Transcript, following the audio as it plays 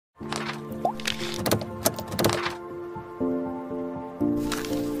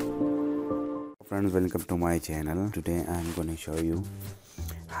friends, welcome to my channel. Today I'm going to show you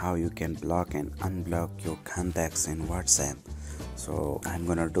how you can block and unblock your contacts in WhatsApp. So I'm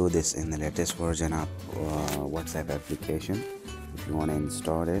going to do this in the latest version of WhatsApp application. If you want to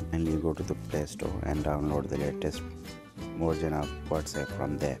install it, and you go to the Play Store and download the latest version of WhatsApp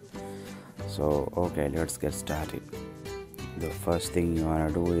from there. So okay, let's get started. The first thing you want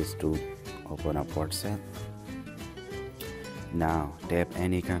to do is to open up WhatsApp. Now tap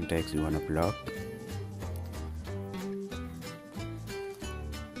any contacts you want to block.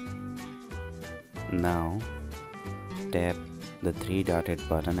 Now tap the three dotted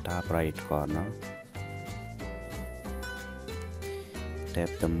button top right corner. Tap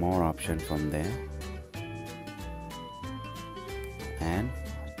the more option from there and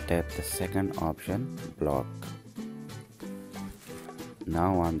tap the second option, block.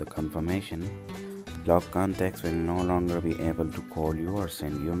 Now on the confirmation, block contacts will no longer be able to call you or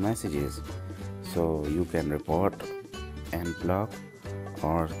send you messages. So you can report and block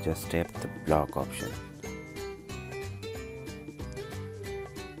or just tap the block option.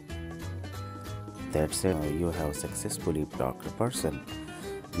 That's it, you have successfully blocked a person.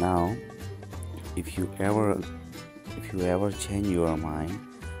 Now if you ever change your mind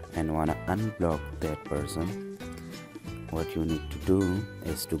and wanna unblock that person, what you need to do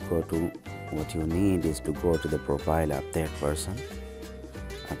is to go to the profile of that person.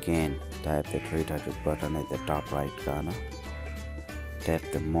 Again, tap the three-dotted button at the top right corner, tap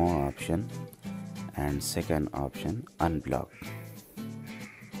the more option and second option, unblock.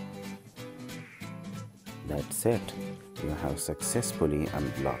 That's it, you have successfully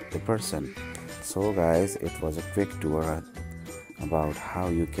unblocked the person. So guys, it was a quick tour about how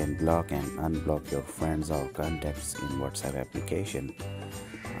you can block and unblock your friends or contacts in WhatsApp application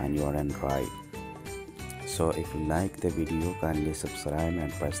on your Android. So if you like the video, kindly subscribe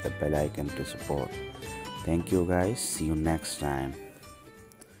and press the bell icon to support. Thank you guys, see you next time.